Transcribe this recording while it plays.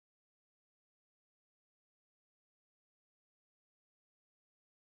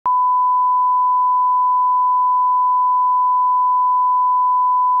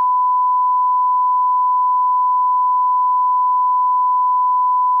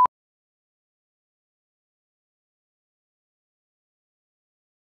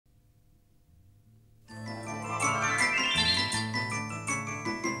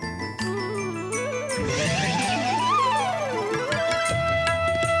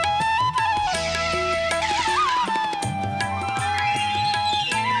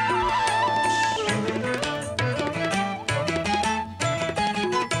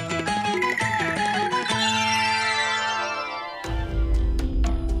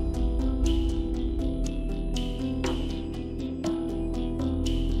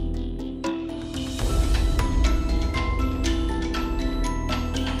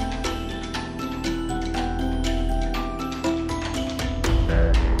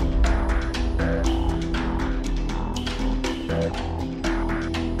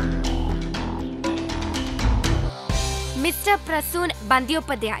Mr. Prasoon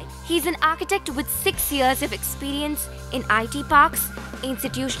Bandyopadhyay. He's an architect with 6 years of experience in IT parks,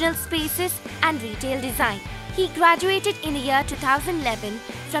 institutional spaces and retail design. He graduated in the year 2011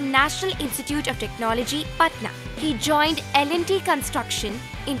 from National Institute of Technology, Patna. He joined L&T Construction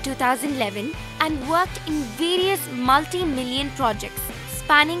in 2011 and worked in various multi-million projects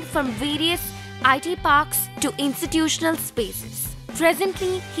spanning from various IT parks to institutional spaces.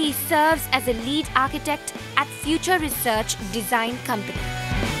 Presently, he serves as a lead architect at Future Research Design Company.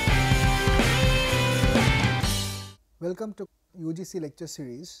 Welcome to UGC lecture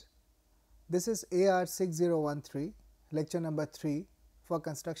series. This is AR 6013, lecture number 3 for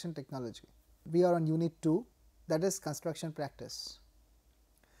construction technology. We are on unit 2, that is construction practice.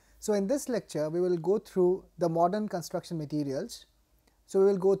 So in this lecture, we will go through the modern construction materials. So we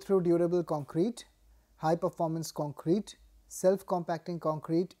will go through durable concrete, high performance concrete, self-compacting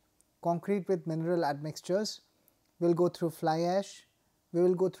concrete, concrete with mineral admixtures. We will go through fly ash, we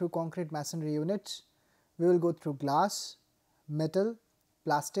will go through concrete masonry units, we will go through glass, metal,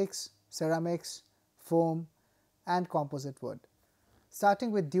 plastics, ceramics, foam and composite wood.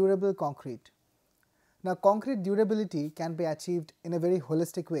 Starting with durable concrete. Now concrete durability can be achieved in a very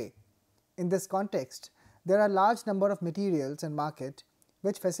holistic way. In this context, there are large number of materials in market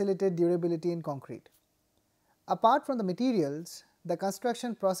which facilitate durability in concrete. Apart from the materials, the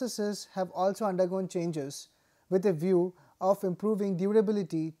construction processes have also undergone changes with a view of improving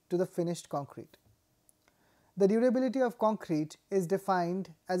durability to the finished concrete. The durability of concrete is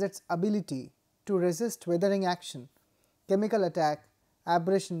defined as its ability to resist weathering action, chemical attack,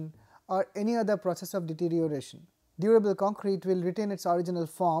 abrasion or any other process of deterioration. Durable concrete will retain its original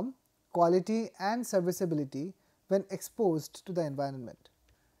form, quality and serviceability when exposed to the environment.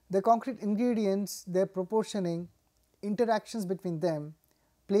 The concrete ingredients, their proportioning, interactions between them,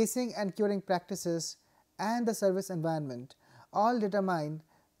 placing and curing practices and the service environment all determine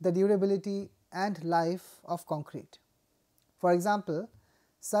the durability and life of concrete. For example,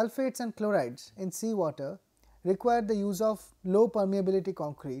 sulfates and chlorides in seawater require the use of low permeability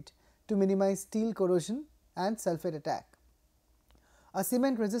concrete to minimize steel corrosion and sulfate attack. A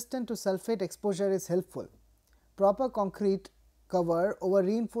cement resistant to sulfate exposure is helpful. Proper concrete cover over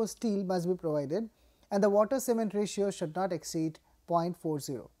reinforced steel must be provided and the water cement ratio should not exceed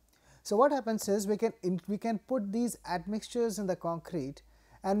 0.40. So what happens is we can put these admixtures in the concrete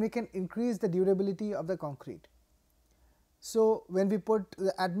and we can increase the durability of the concrete. So when we put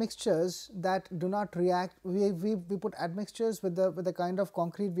the admixtures that do not react, we put admixtures with the kind of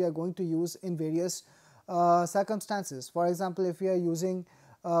concrete we are going to use in various circumstances. For example, if we are using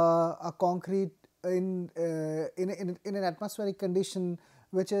a concrete in an atmospheric condition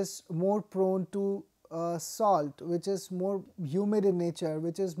which is more prone to salt, which is more humid in nature,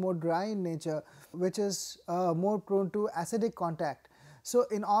 which is more dry in nature, which is more prone to acidic contact. So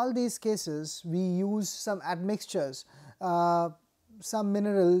in all these cases we use some admixtures, some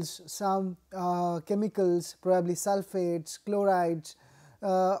minerals, some chemicals, probably sulfates, chlorides,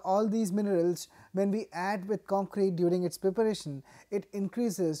 all these minerals. When we add with concrete during its preparation, it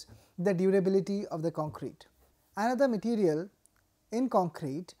increases the durability of the concrete. Another material in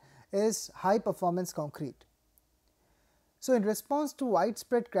concrete is high performance concrete. So in response to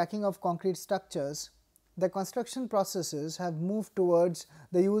widespread cracking of concrete structures, the construction processes have moved towards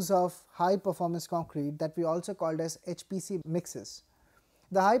the use of high performance concrete that we also called as HPC mixes.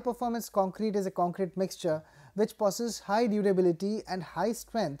 The high performance concrete is a concrete mixture which possesses high durability and high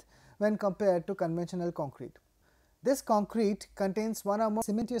strength when compared to conventional concrete. This concrete contains one or more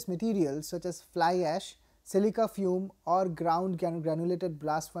cementitious materials such as fly ash, silica fume or ground granulated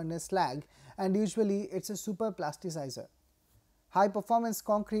blast furnace slag, and usually it is a super plasticizer. High performance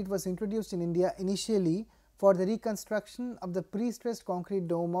concrete was introduced in India initially for the reconstruction of the pre-stressed concrete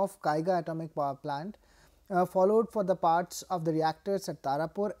dome of Kaiga atomic power plant, followed for the parts of the reactors at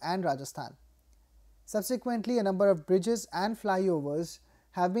Tarapur and Rajasthan. Subsequently, a number of bridges and flyovers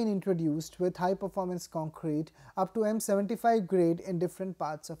have been introduced with high performance concrete up to M75 grade in different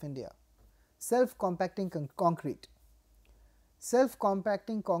parts of India. Self-compacting concrete.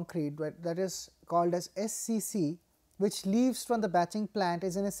 Self-compacting concrete, that is called as SCC, which leaves from the batching plant,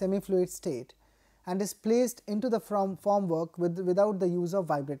 is in a semi-fluid state and is placed into the formwork without the use of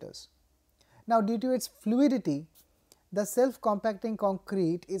vibrators. Now due to its fluidity, the self-compacting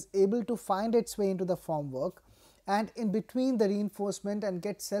concrete is able to find its way into the formwork and in between the reinforcement and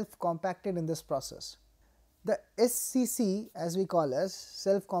get self-compacted in this process. The SCC, as we call as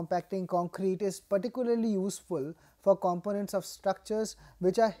self-compacting concrete, is particularly useful for components of structures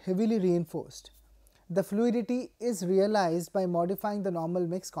which are heavily reinforced. The fluidity is realized by modifying the normal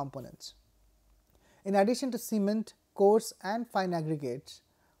mix components. In addition to cement, coarse and fine aggregates,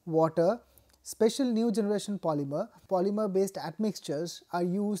 water, special new generation polymer based admixtures are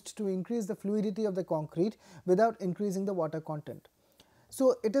used to increase the fluidity of the concrete without increasing the water content.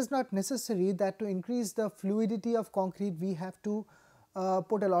 So, it is not necessary that to increase the fluidity of concrete we have to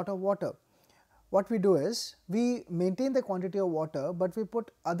put a lot of water. What we do is we maintain the quantity of water, but we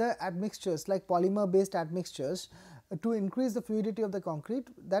put other admixtures like polymer based admixtures to increase the fluidity of the concrete,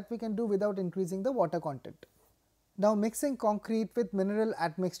 that we can do without increasing the water content. Now, mixing concrete with mineral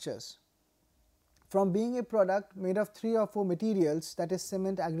admixtures. From being a product made of 3 or 4 materials, that is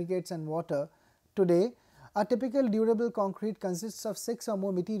cement, aggregates and water, today a typical durable concrete consists of 6 or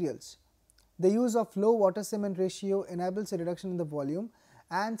more materials. The use of low water cement ratio enables a reduction in the volume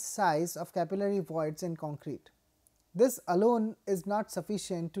and size of capillary voids in concrete. This alone is not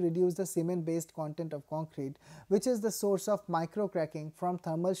sufficient to reduce the cement based content of concrete, which is the source of micro cracking from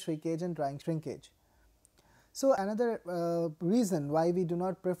thermal shrinkage and drying shrinkage. So, another reason why we do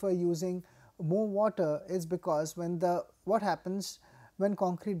not prefer using more water is because what happens when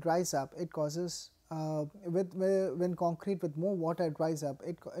concrete dries up, it causes when concrete with more water dries up,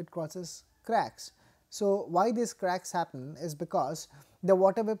 it causes cracks. So, why these cracks happen is because the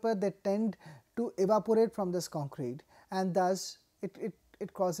water vapor, they tend to evaporate from this concrete, and thus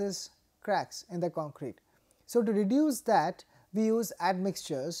it causes cracks in the concrete. So, to reduce that, we use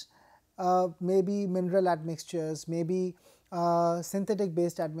admixtures, maybe mineral admixtures, maybe synthetic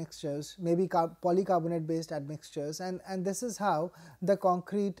based admixtures, maybe polycarbonate based admixtures, and this is how the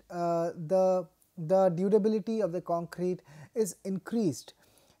concrete, the durability of the concrete is increased.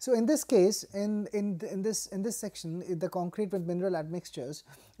 So, in this case, in this section, the concrete with mineral admixtures.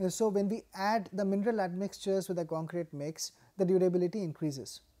 So, when we add the mineral admixtures with the concrete mix, the durability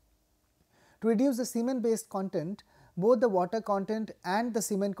increases. To reduce the cement based content, both the water content and the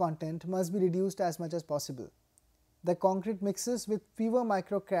cement content must be reduced as much as possible. The concrete mixes with fewer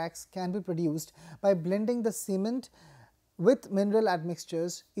micro cracks can be produced by blending the cement with mineral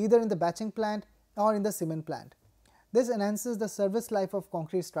admixtures either in the batching plant or in the cement plant. This enhances the service life of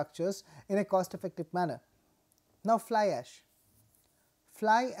concrete structures in a cost effective manner. Now, fly ash.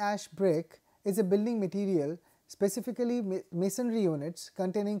 Fly ash brick is a building material, specifically masonry units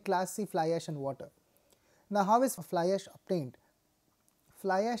containing class C fly ash and water. Now, how is fly ash obtained?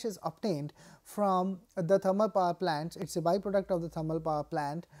 Fly ash is obtained from the thermal power plants. It is a byproduct of the thermal power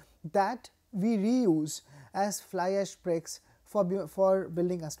plant that we reuse as fly ash bricks for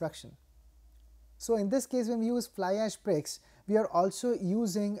building construction. So, in this case, when we use fly ash bricks, we are also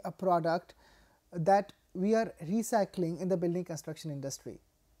using a product that we are recycling in the building construction industry.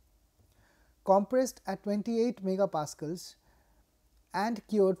 Compressed at 28 megapascals and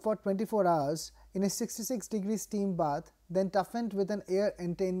cured for 24 hours in a 66-degree steam bath, then toughened with an air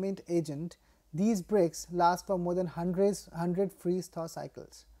entrainment agent, these bricks last for more than 100 freeze-thaw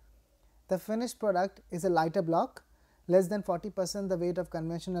cycles. The finished product is a lighter block, less than 40% the weight of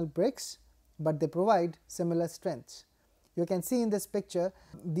conventional bricks, but they provide similar strengths. You can see in this picture,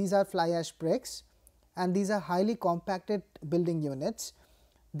 these are fly ash bricks, and these are highly compacted building units.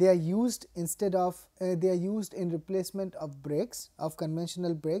 They are used instead of they are used in replacement of bricks, of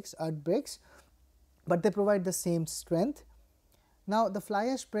conventional bricks, earth bricks, but they provide the same strength. Now, the fly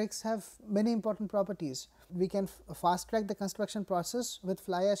ash bricks have many important properties. We can fast track the construction process with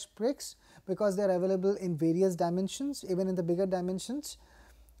fly ash bricks because they are available in various dimensions, even in the bigger dimensions.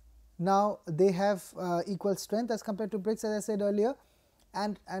 Now, they have equal strength as compared to bricks, as I said earlier,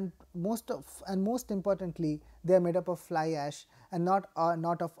 and most importantly, they are made up of fly ash and not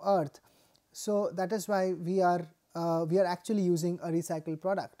of earth. So, that is why we are actually using a recycled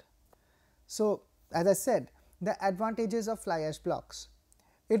product. So, as I said, the advantages of fly ash blocks: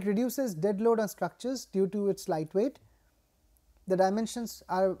 it reduces dead load on structures due to its lightweight. The dimensions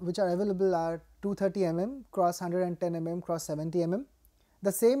which are available are 230 mm cross 110 mm cross 70 mm.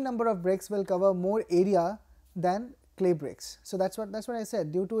 The same number of bricks will cover more area than clay bricks. So, that is what I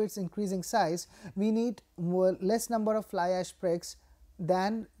said, due to its increasing size, we need less number of fly ash bricks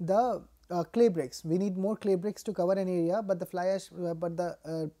than the clay bricks. We need more clay bricks to cover an area, but the fly ash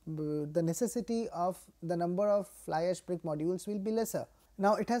the necessity of the number of fly ash brick modules will be lesser.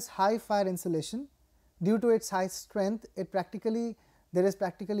 Now, it has high fire insulation. Due to its high strength, there is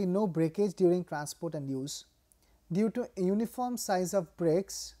practically no breakage during transport and use. Due to uniform size of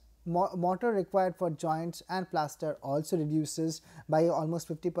bricks, mortar required for joints and plaster also reduces by almost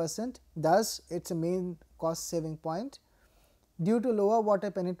 50%. Thus, it is a main cost saving point. Due to lower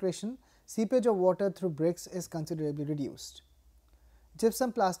water penetration, seepage of water through bricks is considerably reduced.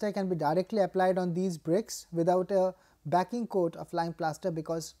 Gypsum plaster can be directly applied on these bricks without a backing coat of lime plaster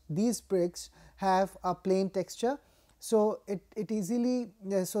because these bricks have a plain texture So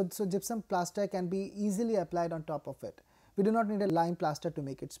so gypsum plaster can be easily applied on top of it. We do not need a lime plaster to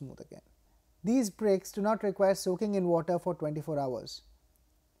make it smooth again. These bricks do not require soaking in water for 24 hours.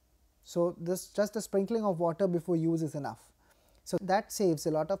 So just a sprinkling of water before use is enough. So that saves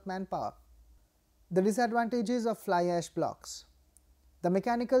a lot of manpower. The disadvantages of fly ash blocks. The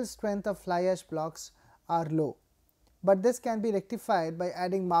mechanical strength of fly ash blocks are low, but this can be rectified by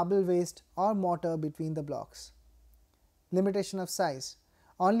adding marble waste or mortar between the blocks. Limitation of size.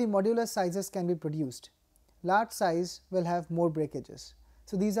 Only modular sizes can be produced. Large size will have more breakages.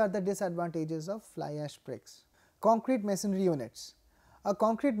 So these are the disadvantages of fly ash bricks. Concrete masonry units. A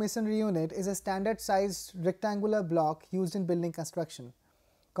concrete masonry unit is a standard sized rectangular block used in building construction.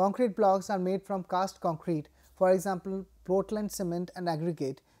 Concrete blocks are made from cast concrete, for example Portland cement and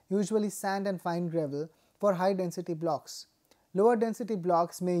aggregate, usually sand and fine gravel, for high density blocks. Lower density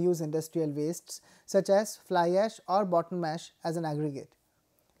blocks may use industrial wastes such as fly ash or bottom ash as an aggregate.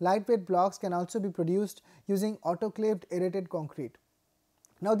 Lightweight blocks can also be produced using autoclaved aerated concrete.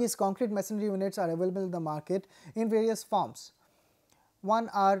 Now these concrete masonry units are available in the market in various forms. One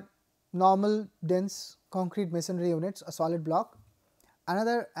are normal dense concrete masonry units, a solid block.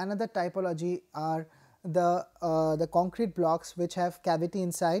 Another typology are the concrete blocks which have cavity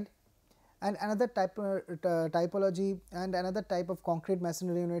inside, and another typology and another type of concrete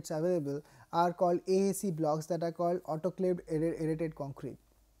masonry units available are called AAC blocks, that are called autoclaved aerated concrete.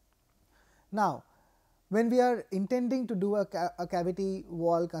 Now when we are intending to do a cavity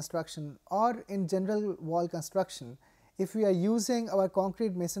wall construction or in general wall construction, if we are using our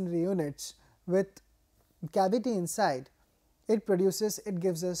concrete masonry units with cavity inside, it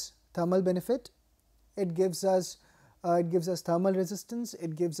gives us thermal benefit, it gives us thermal resistance,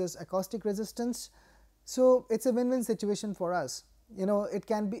 it gives us acoustic resistance. So it's a win-win situation for us.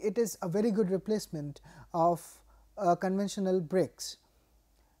 It is a very good replacement of conventional bricks.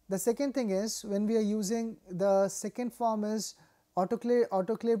 The second thing is, when we are using, the second form is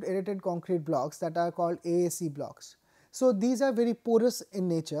autoclaved aerated concrete blocks, that are called AAC blocks. So these are very porous in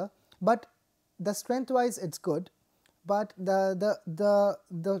nature, but the strength wise it's good, but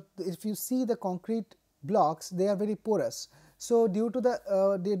if you see the concrete blocks, they are very porous. So due to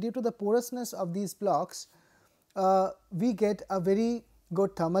the porousness of these blocks, we get a very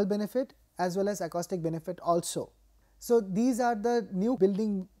good thermal benefit as well as acoustic benefit also. So these are the new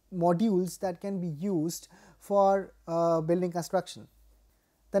building modules that can be used for building construction.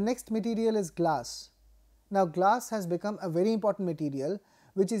 The next material is glass. Now glass has become a very important material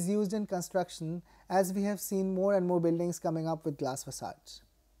which is used in construction, as we have seen more and more buildings coming up with glass facades.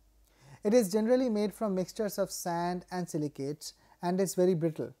 It is generally made from mixtures of sand and silicates and is very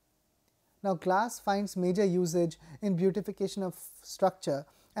brittle. Now glass finds major usage in beautification of structure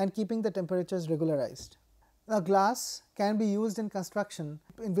and keeping the temperatures regularized. Now glass can be used in construction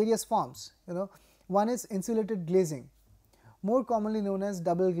in various forms. One is insulated glazing, more commonly known as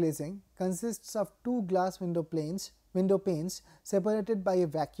double glazing, consists of two glass window panes separated by a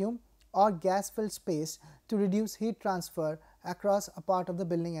vacuum or gas filled space to reduce heat transfer across a part of the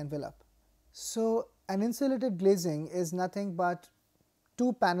building envelope. So an insulated glazing is nothing but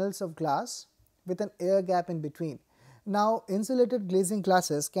two panels of glass with an air gap in between. Now insulated glazing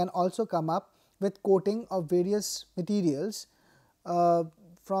glasses can also come up with coating of various materials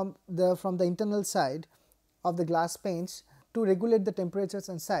from the internal side of the glass panes to regulate the temperatures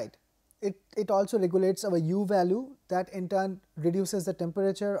inside. It also regulates our U value, that in turn reduces the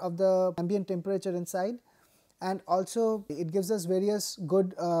temperature of the ambient temperature inside, and also it gives us various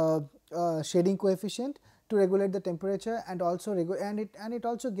good shading coefficient to regulate the temperature, and it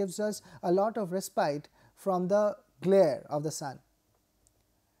also gives us a lot of respite from the glare of the sun.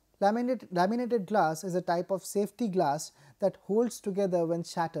 Laminated glass is a type of safety glass that holds together when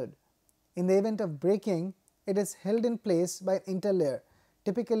shattered. In the event of breaking, it is held in place by an interlayer,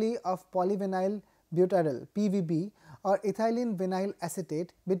 typically of polyvinyl butyryl (PVB) or ethylene vinyl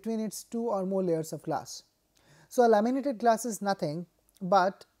acetate between its two or more layers of glass. So a laminated glass is nothing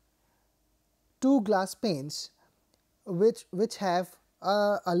but two glass panes which have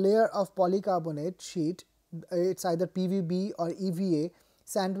a layer of polycarbonate sheet, it's either PVB or EVA,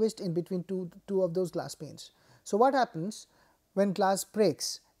 sandwiched in between two of those glass panes. So what happens when glass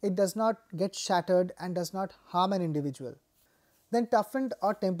breaks? It does not get shattered and does not harm an individual. Then toughened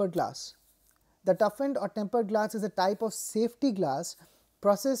or tempered glass. The toughened or tempered glass is a type of safety glass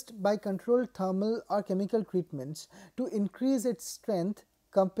processed by controlled thermal or chemical treatments to increase its strength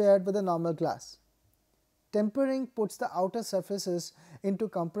compared with a normal glass. Tempering puts the outer surfaces into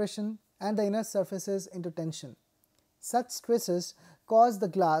compression and the inner surfaces into tension. Such stresses cause the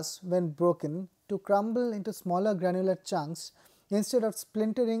glass, when broken, to crumble into smaller granular chunks instead of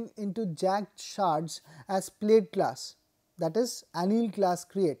splintering into jagged shards as plate glass, that is, annealed glass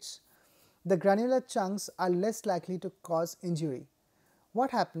creates. The granular chunks are less likely to cause injury.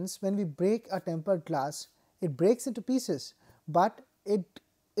 What happens when we break a tempered glass? It breaks into pieces, but it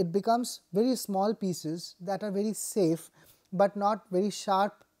becomes very small pieces that are very safe but not very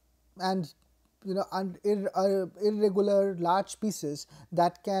sharp and irregular large pieces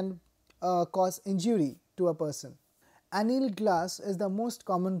that can cause injury to a person. Annealed glass is the most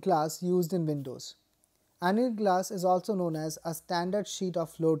common glass used in windows. Annealed glass is also known as a standard sheet of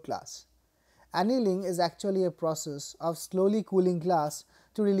float glass. Annealing is actually a process of slowly cooling glass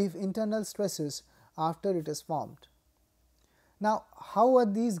to relieve internal stresses after it is formed. Now, how are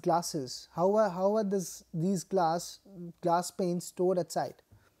these glasses? How are these glass panes stored at site?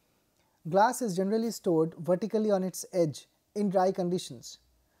 Glass is generally stored vertically on its edge in dry conditions.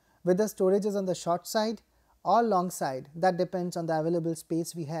 Whether storage is on the short side or long side, that depends on the available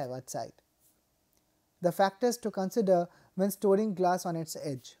space we have at site. The factors to consider when storing glass on its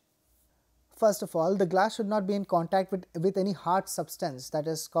edge. First of all, the glass should not be in contact with any hard substance, that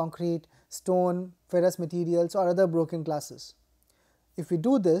is concrete, stone, ferrous materials or other broken glasses. If we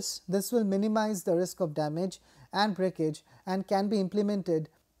do this, this will minimize the risk of damage and breakage and can be implemented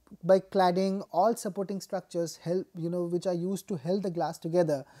by cladding all supporting structures which are used to hold the glass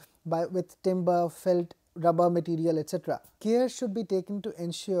together with timber, felt, rubber material, etc. Care should be taken to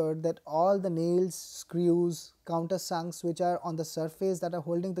ensure that all the nails, screws, countersunks which are on the surface that are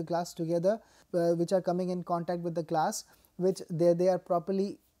holding the glass together, which are coming in contact with the glass, which they are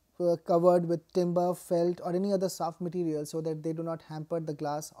properly covered with timber, felt or any other soft material so that they do not hamper the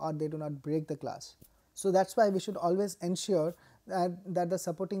glass or they do not break the glass. So that's why we should always ensure that the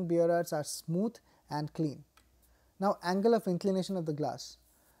supporting bearers are smooth and clean. Now, angle of inclination of the glass.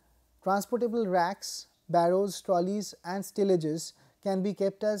 Transportable racks, barrows, trolleys and stillages can be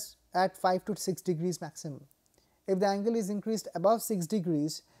kept at 5 to 6 degrees maximum. If the angle is increased above 6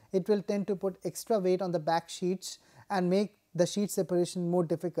 degrees, it will tend to put extra weight on the back sheets and make the sheet separation more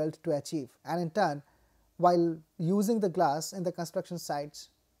difficult to achieve, and in turn, while using the glass in the construction sites,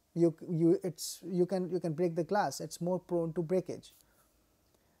 you can break the glass. It's more prone to breakage.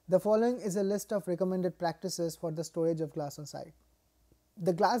 The following is a list of recommended practices for the storage of glass on site.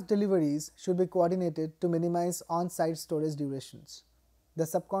 The glass deliveries should be coordinated to minimize on-site storage durations. The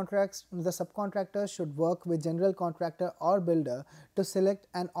subcontractors should work with general contractor or builder to select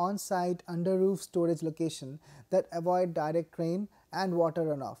an on-site under-roof storage location that avoid direct rain and water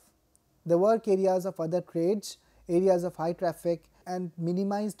runoff. The work areas of other trades, areas of high traffic and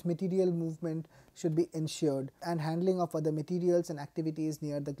minimized material movement should be ensured, and handling of other materials and activities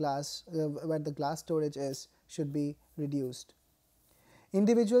near the glass where the glass storage is should be reduced.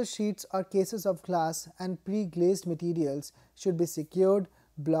 Individual sheets or cases of glass and pre-glazed materials should be secured,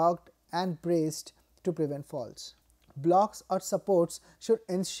 blocked and braced to prevent falls. Blocks or supports should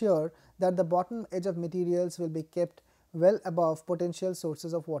ensure that the bottom edge of materials will be kept well above potential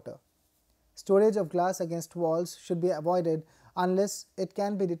sources of water. Storage of glass against walls should be avoided unless it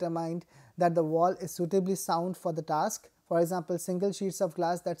can be determined that the wall is suitably sound for the task. For example, single sheets of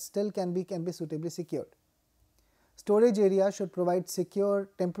glass that still can be suitably secured. Storage area should provide secure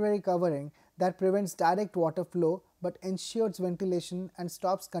temporary covering that prevents direct water flow but ensures ventilation and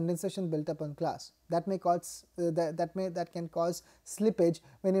stops condensation built up on glass. That can cause slippage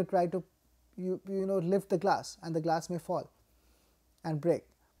when you try to lift the glass, and the glass may fall and break.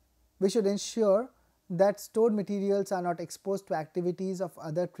 We should ensure that stored materials are not exposed to activities of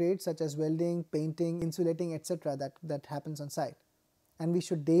other trades such as welding, painting, insulating, etc. that happens on site. And we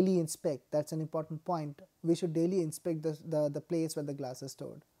should daily inspect, that's an important point, we should daily inspect the place where the glass is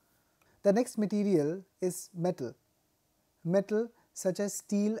stored. The next material is metal. Metal such as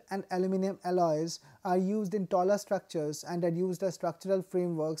steel and aluminum alloys are used in taller structures and are used as structural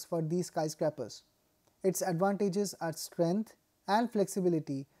frameworks for these skyscrapers. Its advantages are strength and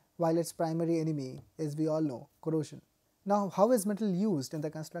flexibility, while its primary enemy is, we all know, corrosion. Now, how is metal used in the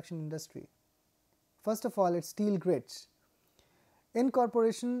construction industry? First of all, it's steel grids.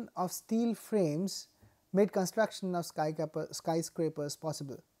 Incorporation of steel frames made construction of skyscrapers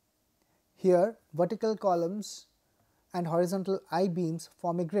possible. Here, vertical columns and horizontal I-beams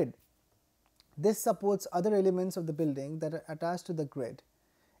form a grid. This supports other elements of the building that are attached to the grid.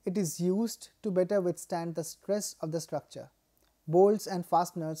 It is used to better withstand the stress of the structure. Bolts and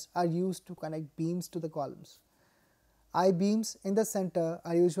fasteners are used to connect beams to the columns. I-beams in the center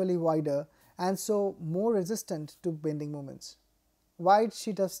are usually wider and so more resistant to bending moments. Wide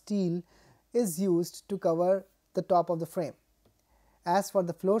sheet of steel is used to cover the top of the frame. As for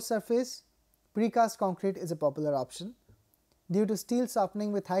the floor surface, Precast concrete is a popular option. Due to steel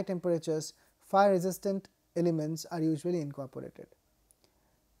softening with high temperatures, fire resistant elements are usually incorporated.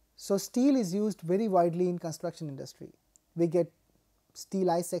 So steel is used very widely in construction industry. We get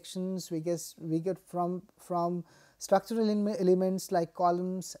steel I sections, we get from structural elements like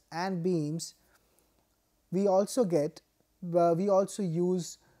columns and beams. We also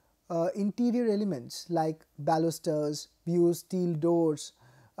use interior elements like balusters. We use steel doors.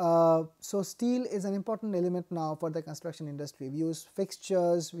 So steel is an important element now for the construction industry. We use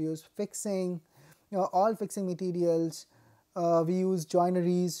fixtures, we use fixing, all fixing materials. We use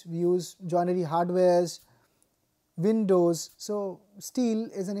joineries, we use joinery hardwares, windows. So steel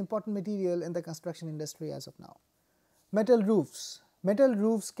is an important material in the construction industry as of now. Metal roofs. Metal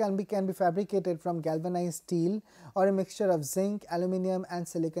roofs can be fabricated from galvanized steel or a mixture of zinc, aluminum and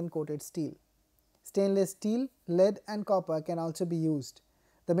silicon coated steel. Stainless steel, lead and copper can also be used.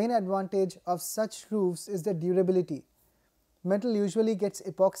 The main advantage of such roofs is the durability. Metal usually gets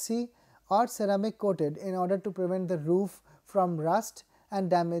epoxy or ceramic coated in order to prevent the roof from rust and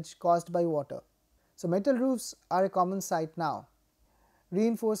damage caused by water. So metal roofs are a common sight now.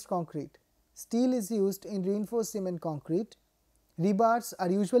 Reinforced concrete. Steel is used in reinforced cement concrete. Rebars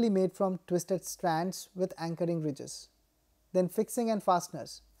are usually made from twisted strands with anchoring ridges. Then fixing and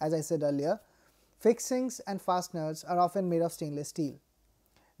fasteners. As I said earlier, fixings and fasteners are often made of stainless steel.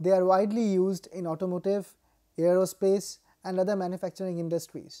 They are widely used in automotive, aerospace and other manufacturing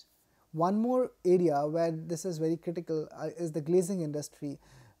industries. One more area where this is very critical is the glazing industry,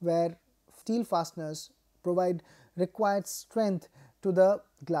 where steel fasteners provide required strength to the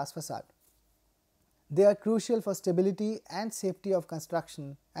glass facade. They are crucial for stability and safety of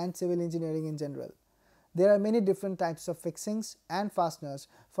construction and civil engineering in general. There are many different types of fixings and fasteners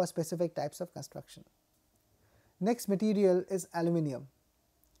for specific types of construction. Next material is aluminium.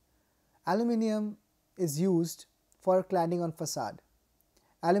 Aluminium is used for cladding on facade.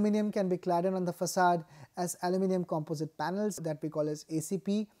 Aluminium can be cladded on the facade as aluminium composite panels that we call as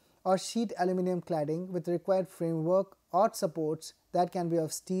ACP, or sheet aluminium cladding with required framework or supports that can be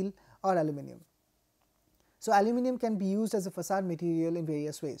of steel or aluminium. So aluminium can be used as a facade material in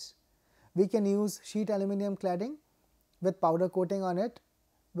various ways. We can use sheet aluminium cladding with powder coating on it,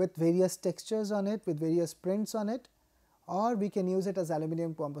 with various textures on it, with various prints on it, or we can use it as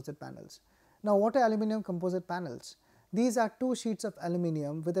aluminium composite panels. Now what are aluminium composite panels? These are two sheets of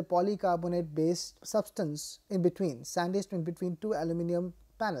aluminium with a polycarbonate based substance in between, sandwiched in between two aluminium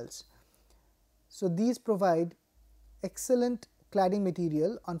panels. So these provide excellent cladding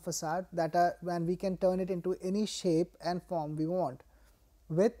material on facade and we can turn it into any shape and form we want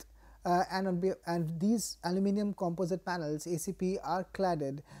with and these aluminium composite panels ACP are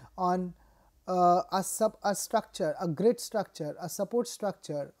cladded on a structure, a grid structure, a support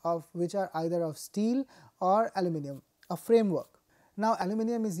structure of which are either of steel or aluminium, a framework. Now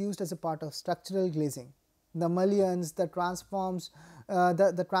aluminium is used as a part of structural glazing. The mullions, the transforms,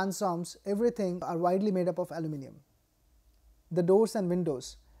 the transoms, everything are widely made up of aluminium. The doors and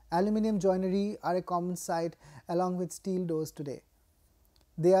windows. Aluminium joinery are a common sight along with steel doors today.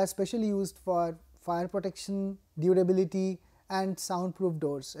 They are specially used for fire protection, durability and soundproof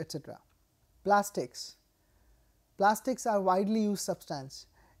doors, etc. Plastics. Plastics are widely used substance.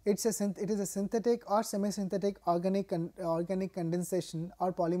 It is a synthetic or semi-synthetic organic condensation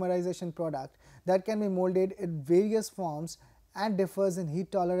or polymerization product that can be molded in various forms and differs in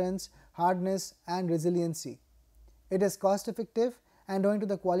heat tolerance, hardness and resiliency. It is cost effective and owing to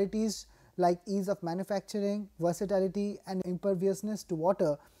the qualities like ease of manufacturing, versatility and imperviousness to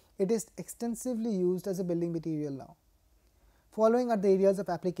water, it is extensively used as a building material now. Following are the areas of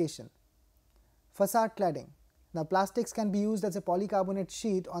application. Facade cladding. Now plastics can be used as a polycarbonate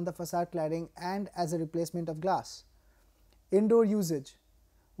sheet on the facade cladding and as a replacement of glass. Indoor usage.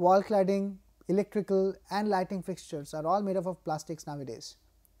 Wall cladding, electrical and lighting fixtures are all made up of plastics nowadays.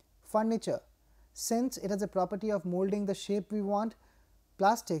 Furniture. Since it has a property of molding the shape we want,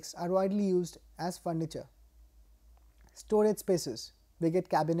 plastics are widely used as furniture. Storage spaces. We get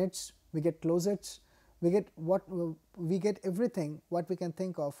cabinets, we get closets, we get everything what we can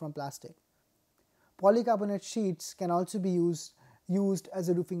think of from plastic. Polycarbonate sheets can also be used as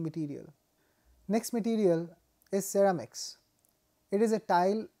a roofing material. Next material is ceramics. It is a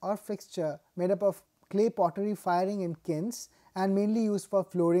tile or fixture made up of clay pottery firing in kilns and mainly used for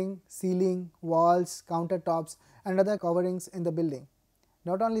flooring, ceiling, walls, countertops and other coverings in the building.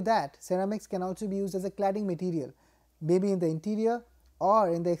 Not only that, ceramics can also be used as a cladding material, maybe in the interior or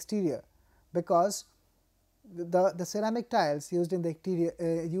in the exterior, because the ceramic tiles used in the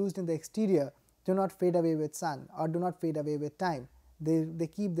exterior do not fade away with sun or do not fade away with time. They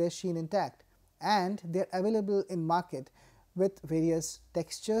keep their sheen intact, and they are available in market with various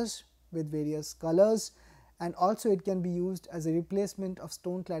textures, with various colors, and also it can be used as a replacement of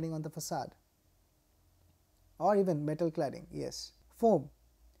stone cladding on the facade or even metal cladding. Yes. Foam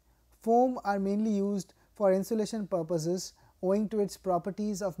are mainly used for insulation purposes owing to its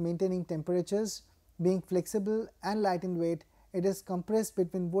properties of maintaining temperatures, being flexible and light in weight. It is compressed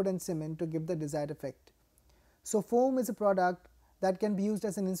between wood and cement to give the desired effect. So foam is a product that can be used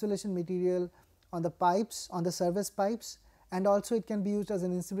as an insulation material on the pipes, on the service pipes, and also it can be used as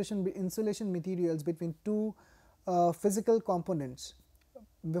an insulation materials between two physical components.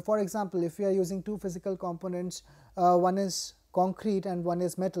 For example, if we are using two physical components, one is concrete and one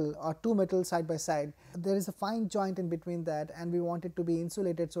is metal, or two metals side by side, there is a fine joint in between that, and we want it to be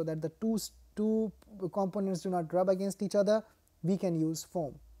insulated so that the two components do not rub against each other. We can use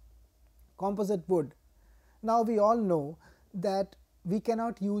foam. Composite wood. Now we all know that we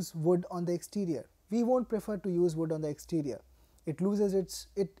cannot use wood on the exterior. We won't prefer to use wood on the exterior. It loses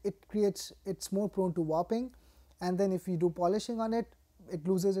it's more prone to warping, and then if we do polishing on it, it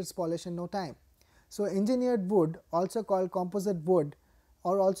loses its polish in no time. So engineered wood, also called composite wood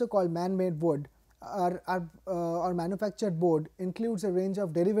or also called man-made wood, or manufactured wood, includes a range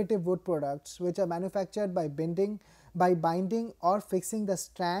of derivative wood products which are manufactured by binding or fixing the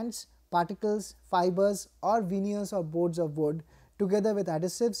strands, particles, fibers or veneers or boards of wood together with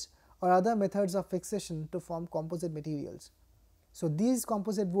adhesives or other methods of fixation to form composite materials. So these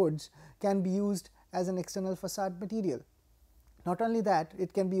composite woods can be used as an external facade material. Not only that,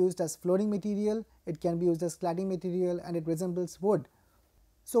 it can be used as flooring material, it can be used as cladding material, and it resembles wood.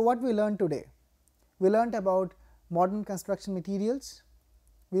 So what we learned today? We learned about modern construction materials.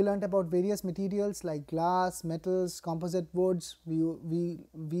 We learned about various materials like glass, metals, composite woods.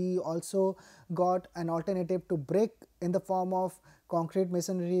 We also got an alternative to brick in the form of concrete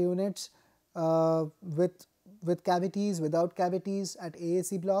masonry units with cavities, without cavities at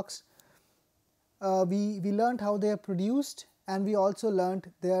AAC blocks. We learned how they are produced, and we also learned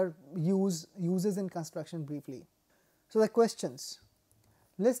their uses in construction briefly. So the questions: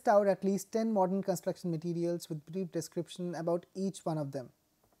 list out at least 10 modern construction materials with brief description about each one of them.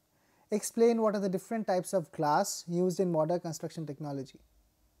 Explain what are the different types of glass used in modern construction technology.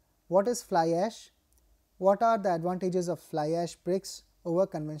 What is fly ash? What are the advantages of fly ash bricks over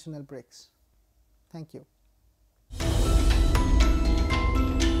conventional bricks? Thank you.